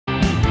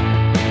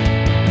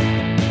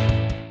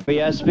The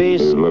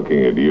ESPYs.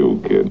 Looking at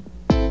you, kid.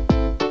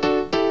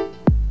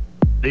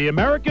 The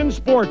American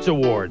Sports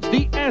Awards,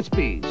 the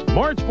ESPYs,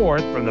 March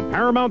 4th from the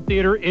Paramount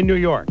Theater in New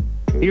York.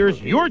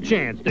 Here's your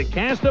chance to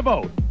cast a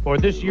vote for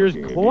this year's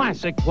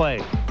classic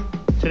play.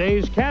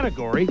 Today's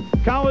category,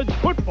 College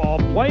Football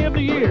Play of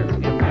the Year.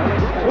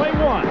 Play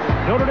 1,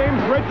 Notre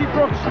Dame's Reggie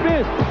Brooks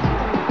spins,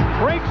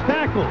 breaks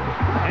tackles,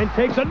 and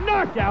takes a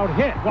knockout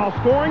hit while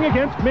scoring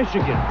against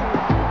Michigan.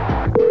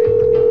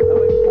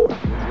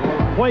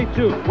 Play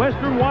 2,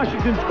 Western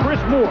Washington's Chris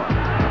Moore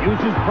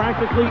uses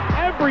practically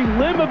every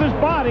limb of his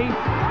body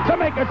to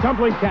make a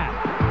tumbling catch.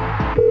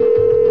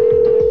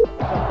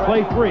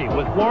 Play 3,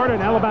 with Florida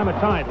and Alabama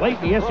tied late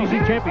in the SEC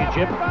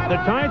Championship, the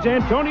Tide's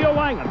Antonio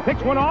Langham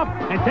picks one off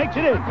and takes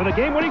it in for the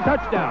game-winning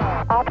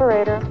touchdown.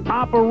 Operator.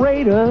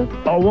 Operator,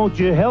 oh, won't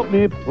you help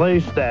me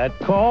place that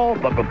call?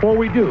 But before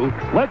we do,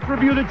 let's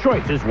review the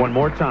choices one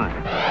more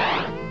time.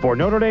 For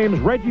Notre Dame's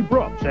Reggie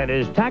Brooks and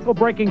his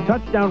tackle-breaking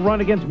touchdown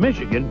run against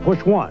Michigan,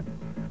 push 1.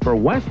 For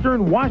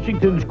Western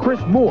Washington's Chris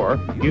Moore,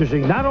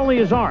 using not only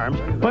his arms,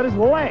 but his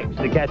legs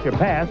to catch a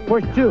pass,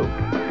 push 2.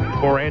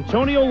 For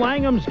Antonio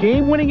Langham's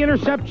game-winning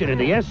interception in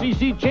the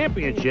SEC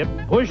Championship,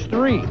 push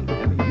 3.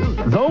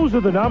 Those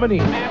are the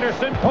nominees.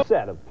 Anderson.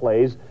 Set of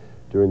plays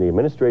during the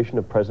administration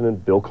of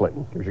President Bill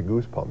Clinton. Gives you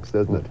goosebumps,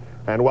 doesn't it?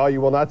 And while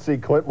you will not see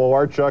Clint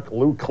Malarchuk,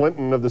 Lou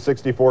Clinton of the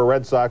 '64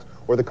 Red Sox,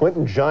 or the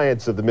Clinton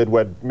Giants of the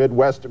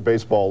Midwest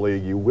Baseball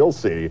League, you will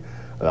see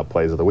the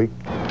plays of the week.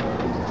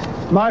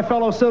 My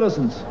fellow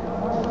citizens,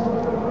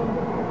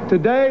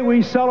 today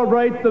we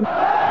celebrate the...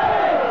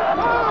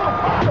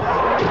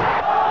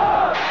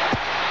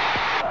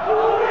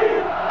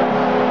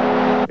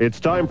 It's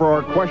time for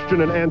our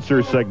question and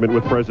answer segment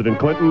with President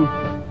Clinton.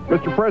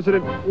 Mr.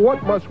 President,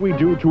 what must we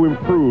do to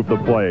improve the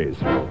plays?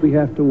 We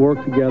have to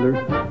work together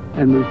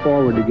and move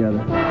forward together.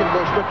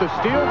 Bush with the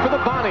steal for the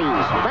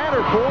Bonnies.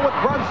 Vanderpool with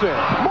Brunson.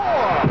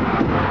 More!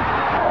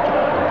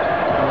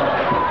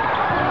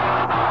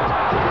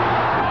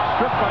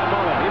 Stripped by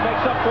Mullen. He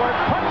makes up for it,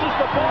 punches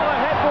the ball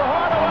ahead for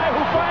Hardaway,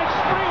 who finds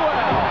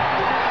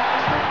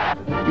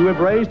Sprewell. You have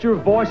raised your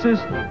voices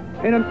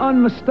in an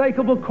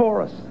unmistakable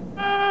chorus.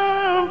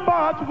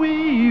 But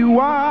we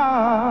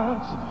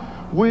watch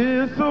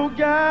with so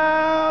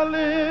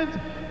gallantly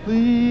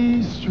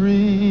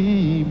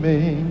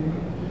streaming,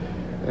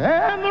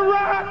 and the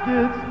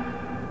Rockets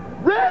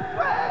red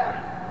flag.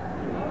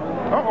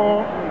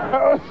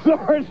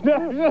 Sorry,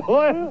 national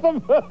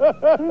anthem.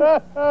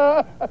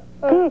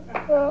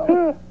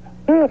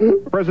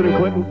 President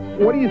Clinton,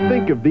 what do you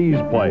think of these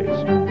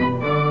plays?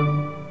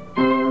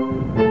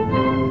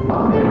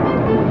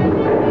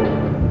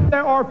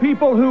 There are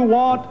people who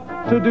want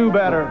to do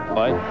better.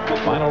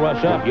 Final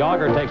rush up.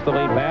 Yager takes the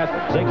lead pass.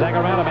 Zigzag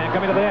around a man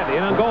coming to the end.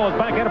 In on goal is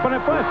back in front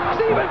of front.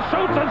 Stevens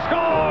shoots and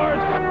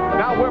scores.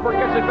 Now Weber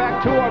gets it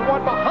back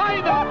 2-on-1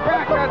 behind the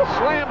back and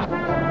slams.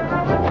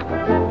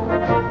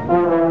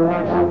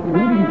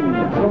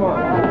 Come on.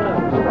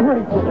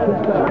 Great.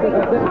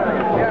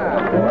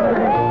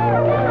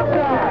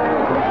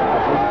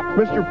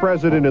 Mr.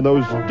 President, in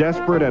those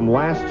desperate and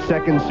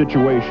last-second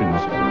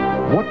situations,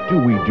 what do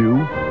we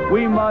do?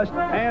 We must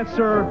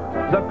answer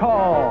the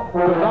call.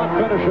 Could not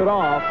finish it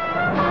off.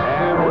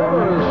 And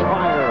Rivers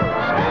fires.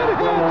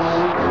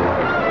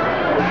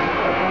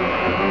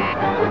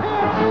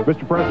 And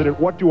Mr. President,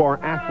 what do our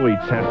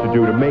athletes have to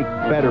do to make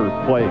better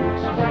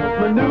plays?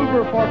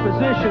 Maneuver for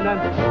position and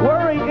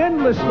worry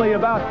endlessly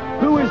about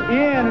who is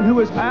in and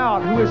who is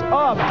out, who is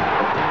up.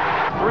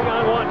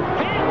 3-on-1.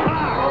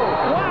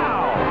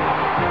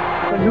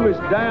 Wow! And who is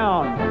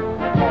down.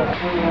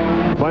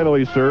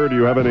 Finally, sir, do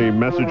you have any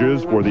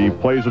messages for the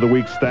Plays of the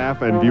Week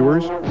staff and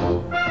viewers?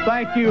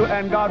 Thank you,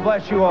 and God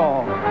bless you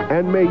all.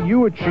 And may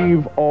you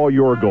achieve all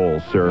your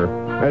goals, sir.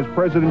 As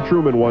President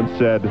Truman once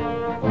said,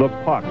 the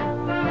puck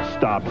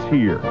stops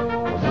here.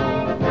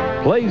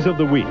 Plays of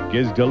the Week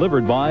is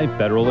delivered by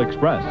Federal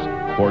Express.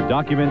 For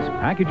documents,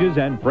 packages,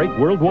 and freight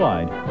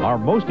worldwide, our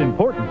most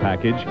important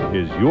package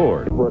is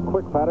yours. for a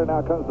quick pattern.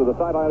 Now comes to the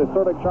sideline. It's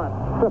Sterling Sharp.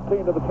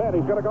 15 to the 10.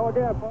 He's going to go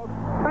again, folks.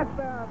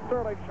 Touchdown,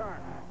 Sterling Sharp.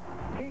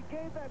 He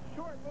gave that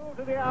short move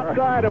to the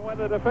outside, and when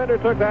the defender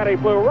took that, he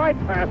flew right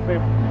past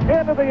him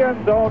into the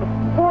end zone.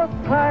 Fourth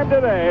time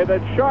today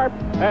that Sharp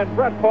and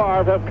Brett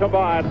Favre have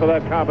combined for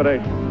that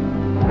combination.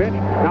 Pitch.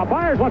 Now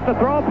Byers wants to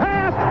throw a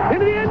pass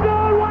into the end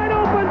zone. Wide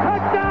open.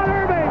 Touchdown,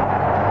 Irving.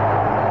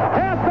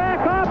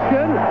 Halfback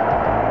option.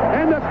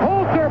 And the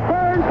Colts are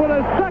burned for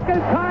the second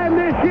time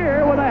this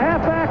year with a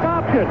halfback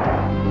option.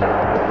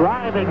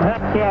 Driving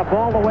Metcalf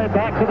all the way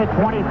back to the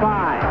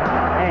 25.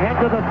 Ahead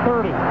to the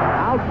 30.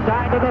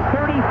 Outside to the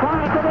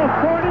 35, to the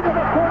 40, to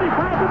the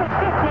 45, to the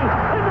 50.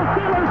 In the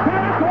Steelers'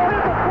 territory,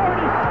 to the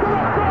 40, to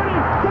the 30,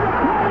 to the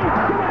 20,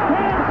 to the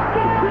 10,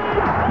 15.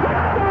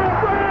 Touchdown,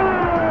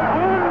 Brown!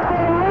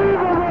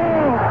 Unbelievable!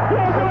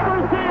 You'll never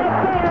see a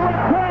better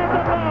return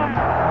than that.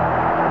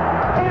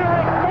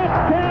 Eric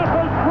Metcalf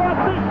has brought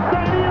this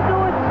stadium to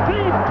its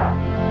feet.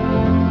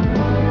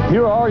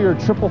 Here are your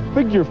triple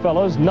figure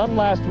fellows. None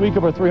last week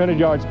over 300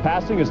 yards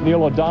passing as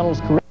Neil O'Donnell's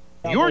career.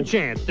 Your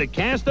chance to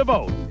cast a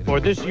vote for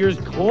this year's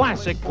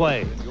classic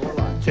play.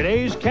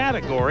 Today's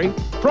category,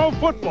 Pro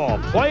Football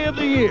Play of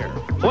the Year.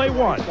 Play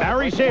 1,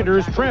 Barry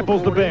Sanders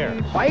tramples the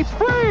Bears. It's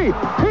free.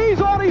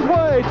 He's on his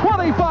way.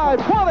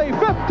 25, 20,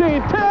 15,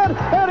 10,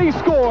 and he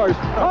scores.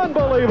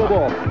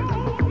 Unbelievable.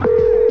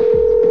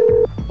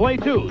 Play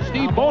 2,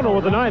 Steve Bono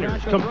of the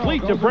Niners,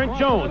 complete to Brent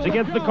Jones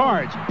against the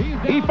Cards.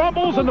 He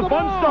fumbles and the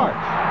fun starts.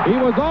 He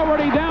was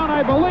already down,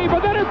 I believe,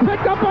 but then it's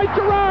picked up by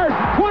Gerard.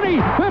 20,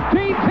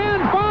 15,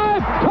 10,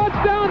 5,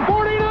 touchdown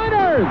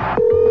 49ers.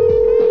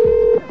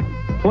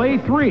 Play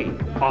 3,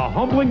 a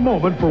humbling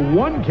moment for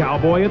one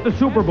Cowboy at the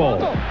Super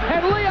Bowl.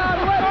 And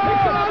Leon Lett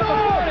picks it up to the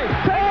 40.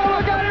 Take a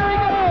look out, here he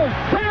goes.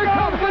 Here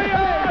comes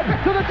Leon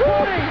to the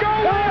 20. Go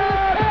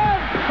Leon!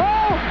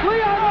 Oh,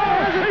 Leon Lett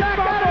has it back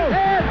on his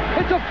head.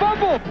 It's a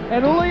fumble.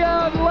 And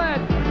Leon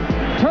Lett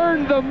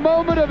turned the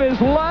moment of his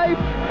life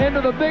into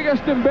the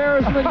biggest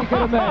embarrassment you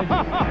can imagine.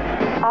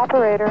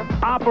 Operator.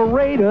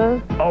 Operator.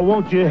 Oh,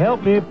 won't you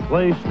help me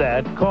place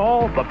that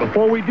call? But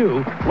before we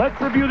do, let's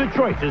review the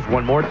choices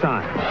one more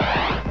time.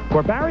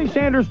 For Barry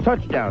Sanders'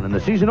 touchdown in the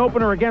season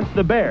opener against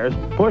the Bears,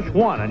 push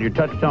 1 on your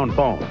touchtone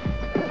phone.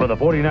 For the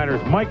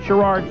 49ers, Mike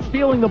Sherrard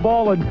stealing the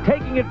ball and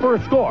taking it for a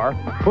score,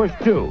 push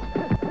 2.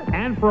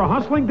 And for a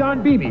hustling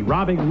Don Beebe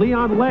robbing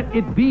Leon Lett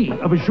it be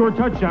of a short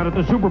touchdown at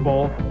the Super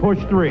Bowl, push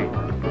 3.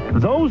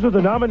 Those are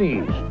the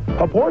nominees.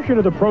 A portion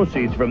of the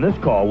proceeds from this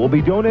call will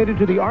be donated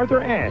to the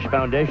Arthur Ashe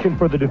Foundation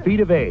for the Defeat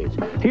of AIDS.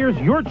 Here's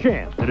your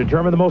chance to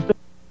determine the most...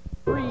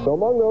 So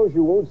among those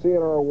you won't see in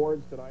our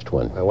awards tonight.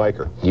 Twin. I like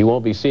her. You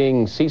won't be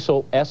seeing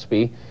Cecil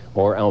ESPY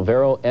or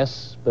Alvaro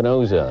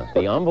Espinoza.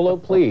 The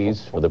envelope,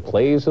 please, for the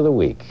plays of the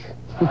week.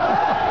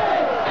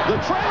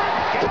 The trailer.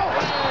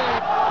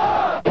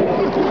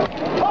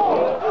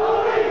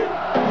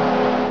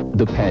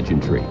 The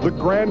pageantry. The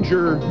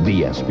grandeur.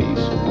 The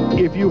ESPYs.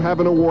 If you have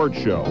an award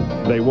show,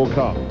 they will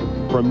come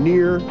from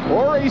near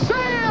Or he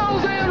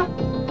sails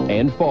in.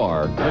 and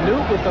far.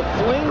 Manute with the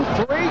fling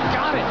 3.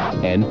 Got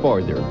it. And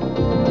farther.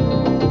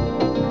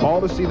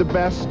 all to see the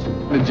best.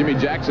 And Jimmy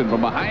Jackson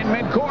from behind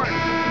midcourt.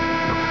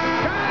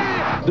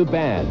 The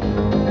bad.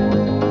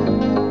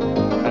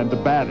 And the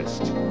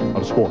baddest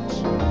of sports.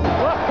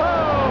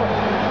 Whoa!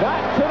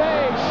 Not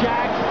today,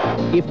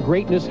 Shaq. If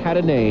greatness had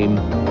a name,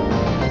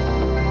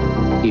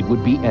 it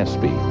would be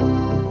ESPY.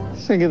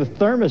 Think of the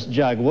thermos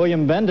jug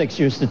William Bendix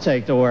used to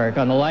take to work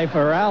on the Life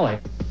of Rally.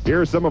 Here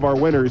are some of our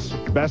winners.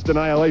 Best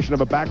annihilation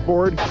of a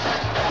backboard.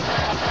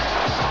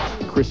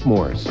 Chris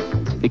Morris.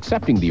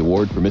 Accepting the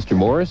award for Mr.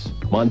 Morris,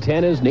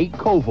 Montana's Nate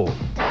Koval.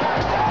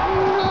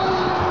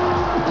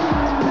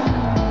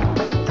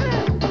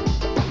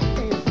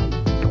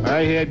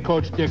 I had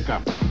Coach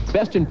Dicka.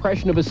 Best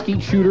impression of a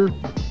skeet shooter,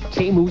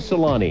 Teemu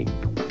Solani.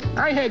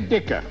 I had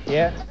Dicka.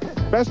 Yeah.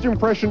 Best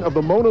impression of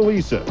the Mona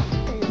Lisa,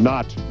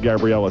 not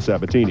Gabriella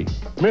Sabatini.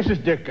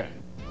 Mrs. Dicka.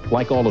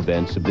 Like all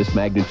events of this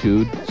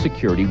magnitude,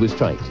 security was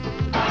tight.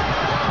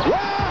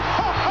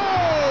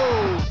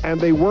 And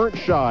they weren't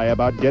shy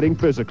about getting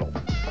physical.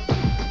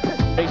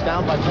 Face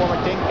down by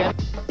former King Ken.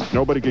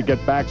 Nobody could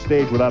get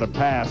backstage without a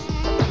pass.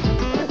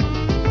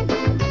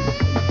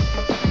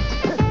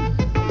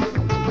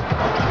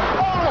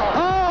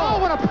 Oh,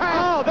 what a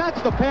pass! Oh,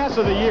 that's the pass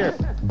of the year.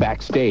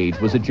 Backstage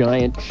was a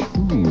giant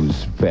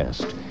schmooze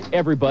fest.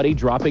 Everybody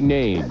dropping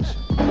names.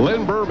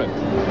 Lynn Berman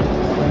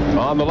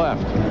on the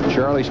left.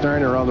 Charlie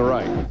Steiner on the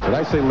right. Did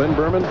I say Lynn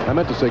Berman? I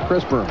meant to say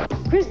Chris Berman.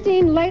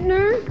 Christine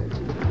Leitner.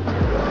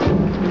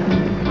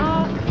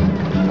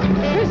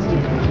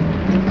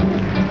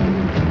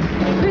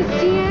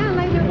 Christiane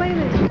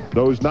Leitner.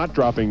 Those not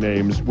dropping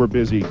names were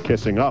busy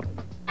kissing up.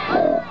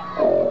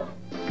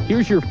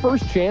 Here's your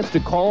first chance to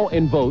call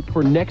and vote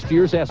for next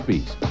year's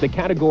ESPYs. The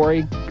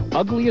category,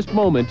 Ugliest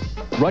Moment,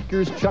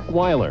 Rutgers Chuck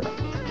Weiler.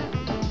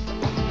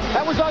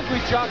 That was ugly,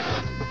 Chuck.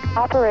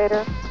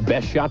 Operator.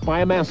 Best shot by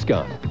a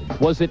mascot.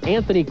 Was it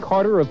Anthony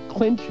Carter of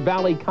Clinch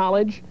Valley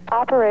College?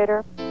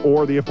 Operator.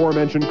 Or the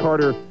aforementioned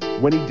Carter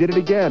when he did it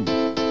again.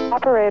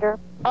 Operator.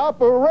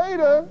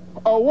 Operator,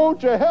 oh,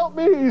 won't you help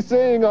me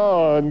sing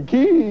on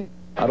key?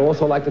 I'd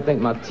also like to thank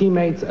my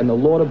teammates and the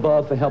Lord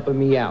above for helping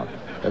me out.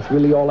 That's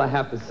really all I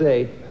have to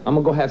say. I'm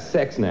gonna go have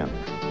sex now.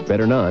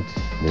 Better not.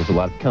 There's a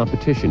lot of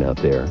competition out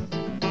there.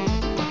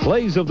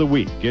 Plays of the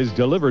Week is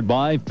delivered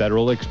by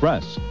Federal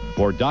Express.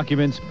 For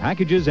documents,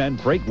 packages, and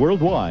freight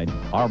worldwide,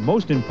 our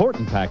most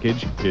important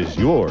package is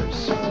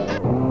yours.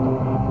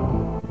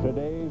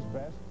 Today's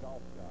best golf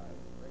guy.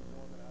 Greg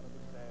Norman out of the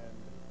sand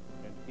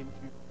and into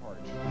your heart.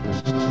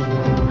 Just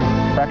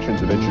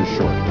fractions of inches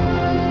short.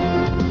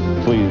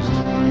 Pleased,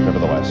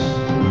 nevertheless.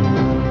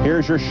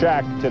 Here's your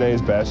Shaq,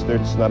 today's best.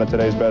 It's not a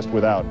today's best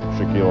without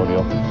Shaquille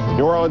O'Neal.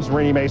 New Orleans,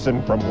 Rainey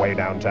Mason from way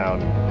downtown.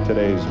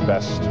 Today's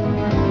best.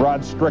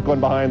 Rod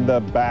Strickland behind the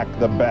back,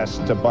 the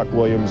best to Buck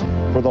Williams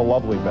for the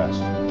lovely best.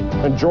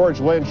 And George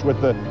Lynch with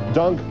the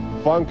dunk,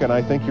 funk, and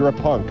I think you're a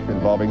punk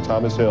involving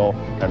Thomas Hill.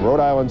 And Rhode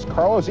Island's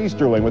Carlos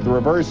Easterling with the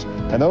reverse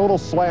and the little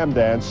slam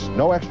dance,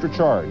 no extra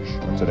charge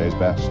on today's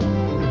best.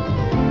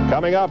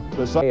 Coming up,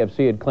 the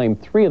AFC had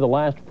claimed 3 of the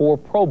last 4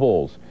 Pro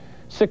Bowls.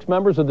 6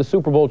 members of the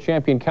Super Bowl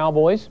champion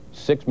Cowboys,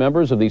 6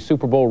 members of the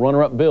Super Bowl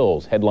runner-up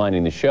Bills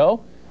headlining the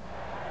show.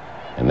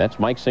 And that's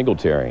Mike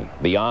Singletary.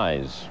 The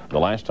eyes. The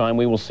last time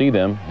we will see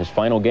them, his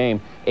final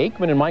game.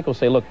 Aikman and Michael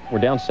say, look, we're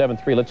down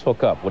 7-3. Let's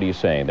hook up. What do you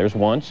say? There's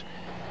once.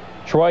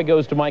 Troy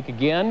goes to Mike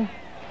again.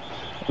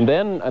 And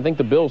then I think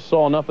the Bills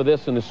saw enough of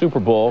this in the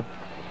Super Bowl.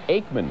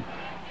 Aikman,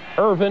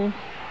 Irvin,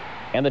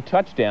 and the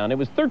touchdown. It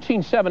was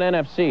 13-7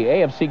 NFC.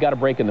 AFC got a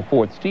break in the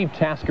 4th. Steve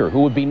Tasker,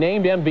 who would be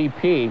named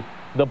MVP.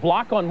 The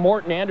block on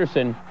Morton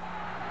Anderson.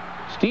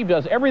 Steve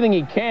does everything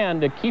he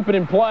can to keep it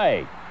in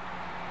play.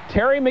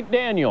 Terry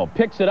McDaniel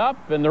picks it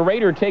up, and the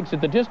Raider takes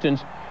it the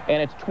distance,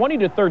 and it's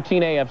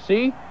 20-13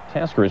 AFC.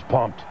 Tasker is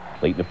pumped.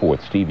 Late in the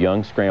 4th, Steve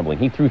Young scrambling.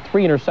 He threw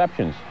 3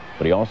 interceptions,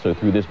 but he also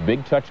threw this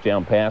big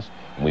touchdown pass,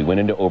 and we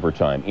went into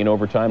overtime. In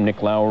overtime,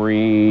 Nick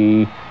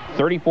Lowry,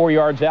 34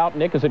 yards out.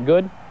 Nick, is it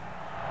good?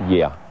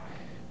 Yeah.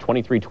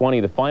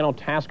 23-20, the final.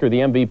 Tasker, the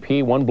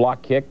MVP, 1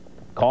 block kick,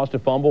 caused a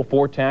fumble,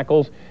 4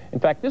 tackles. In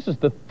fact, this is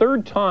the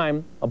 3rd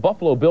time a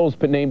Buffalo Bill's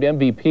been named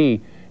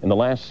MVP in the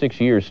last 6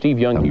 years. Steve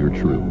Young. You're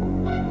true.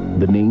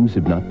 The names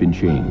have not been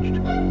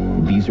changed.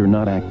 These are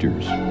not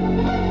actors.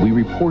 We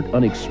report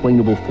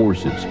unexplainable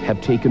forces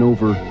have taken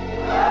over.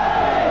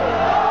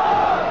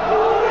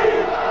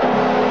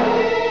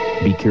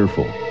 Be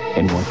careful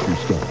and watch your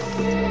step.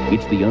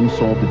 It's the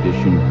unsolved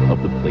edition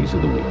of the Plays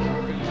of the Week,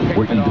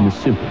 where even the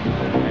simple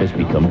has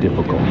become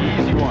difficult.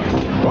 Easy one.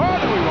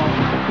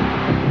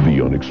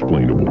 The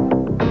unexplainable,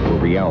 where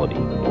reality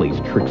plays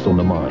tricks on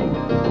the mind.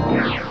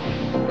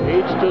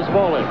 H to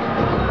Smolik.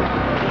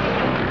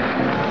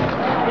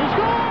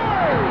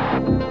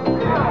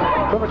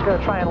 Cooper's going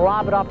to try and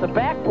lob it off the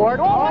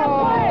backboard.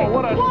 Oh,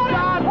 what a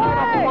shot!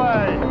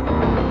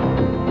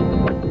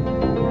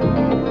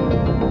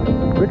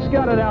 Rick's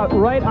got it out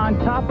right on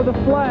top of the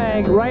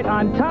flag. Right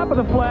on top of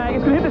the flag.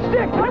 It's going to hit the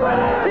stick. It went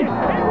in!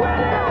 It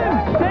went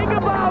in! Take a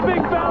bow,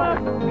 big fella!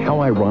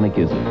 How ironic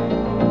is it?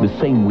 The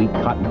same week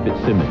Cotton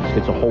Fitzsimmons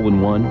hits a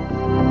hole-in-one.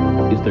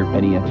 Is there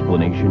any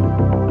explanation?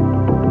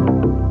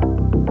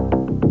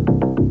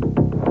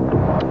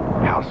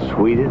 How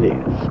sweet it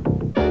is.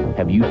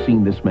 Have you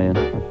seen this man?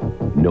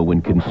 No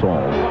one can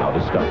solve how to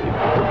stop him.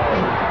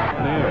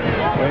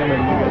 Wait a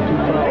minute, you got 2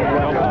 fouls.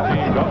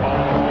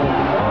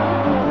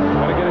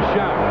 Gotta get a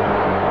shot.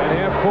 At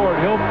half court,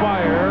 he'll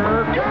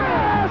fire.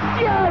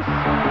 Yes!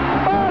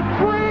 A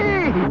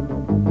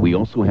 3! We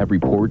also have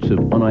reports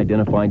of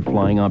unidentified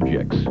flying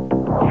objects.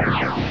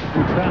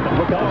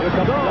 Look out, here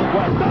comes the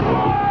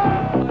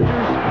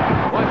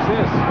Watch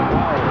this.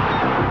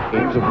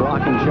 Games of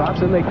blocking shots,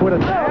 and they quit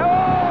it.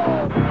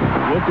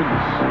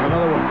 Wilkins,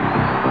 another one.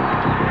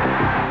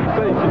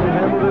 Say, can you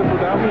handle this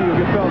without me? You'll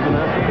get felt in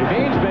that. If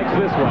Ainge makes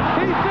this one.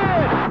 He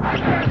did!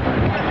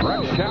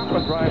 Rex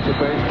Chapman drives the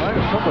baseline,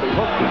 and somebody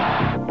hooked it.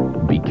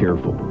 Be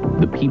careful.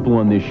 The people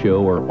on this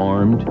show are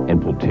armed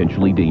and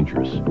potentially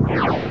dangerous.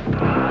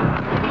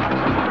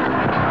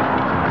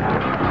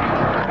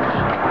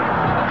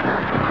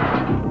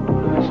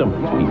 Some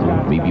of these people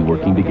may be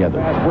working together.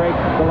 Pass break,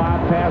 the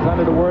lob pass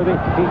under the Worthy. He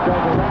does a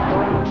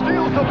wraparound.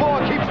 Steals the ball,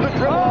 keeps the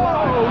dribble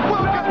alive.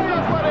 Wilkins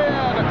just went in.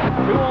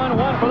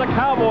 2-on-1 for the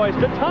Cowboys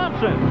to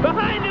Thompson.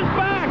 Behind his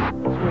back.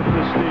 With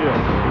the steal.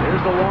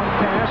 Here's the long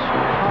pass.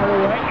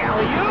 Hardaway.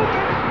 Alley-oop.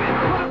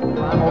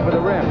 Over the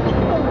rim.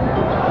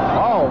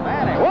 Oh,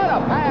 Manning, what a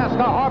pass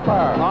to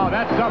Harper. Oh,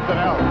 that's something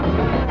else.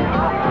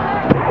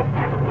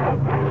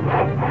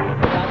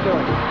 Not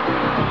doing it.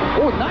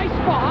 Oh, nice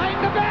behind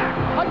the back.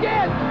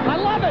 Again. I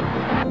love it.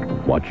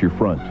 Watch your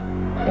front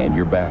and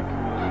your back.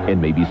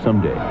 And maybe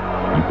someday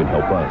you can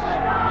help us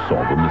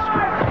solve a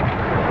mystery.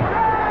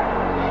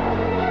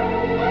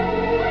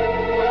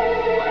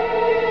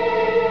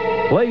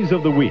 Plays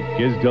of the Week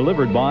is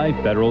delivered by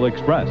Federal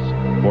Express.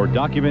 For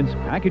documents,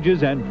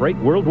 packages, and freight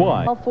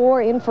worldwide.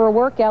 Four in for a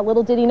workout.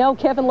 Little did he know,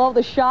 Kevin Lowe,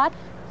 the shot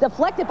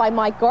deflected by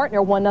Mike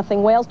Gartner.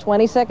 1-0 Wales.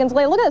 20 seconds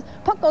later. Look at this.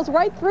 Puck goes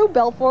right through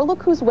Belfour.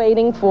 Look who's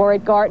waiting for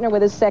it. Gartner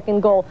with his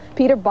 2nd goal.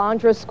 Peter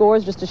Bondra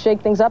scores just to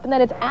shake things up. And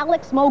then it's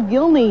Alex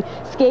Mogilny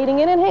skating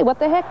in. And hey, what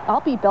the heck?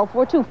 I'll beat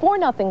Belfour too.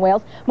 4-0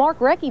 Wales. Mark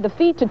Recchi, the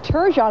feed to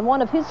Turgeon,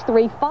 one of his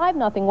 3.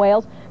 5-0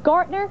 Wales.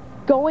 Gartner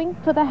going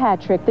for the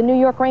hat trick. The New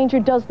York Ranger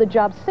does the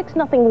job.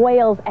 6-0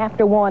 Wales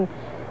after 1.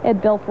 Ed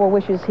Belfour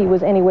wishes he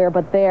was anywhere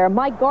but there.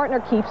 Mike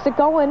Gartner keeps it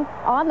going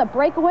on the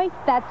breakaway.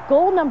 That's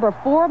goal number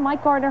 4.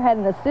 Mike Gartner had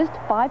an assist,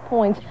 5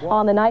 points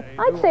on the night.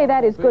 I'd say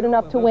that is good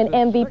enough to win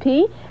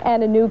MVP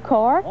and a new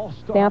car.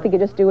 Now if he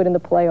could just do it in the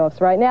playoffs,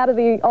 right? Now to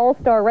the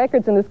All-Star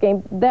records in this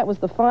game. That was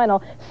the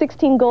final.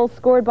 16 goals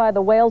scored by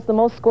the Whales, the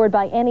most scored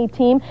by any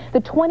team.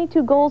 The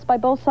 22 goals by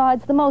both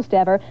sides, the most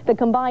ever. The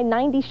combined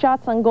 90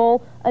 shots on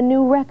goal, a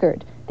new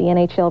record. The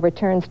NHL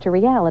returns to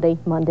reality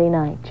Monday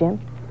night. Jim?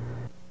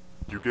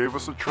 You gave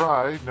us a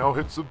try, now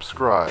hit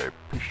subscribe.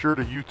 Be sure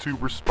to YouTube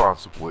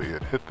responsibly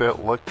and hit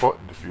that like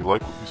button if you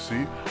like what you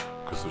see,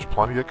 because there's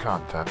plenty of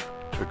content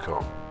to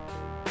come.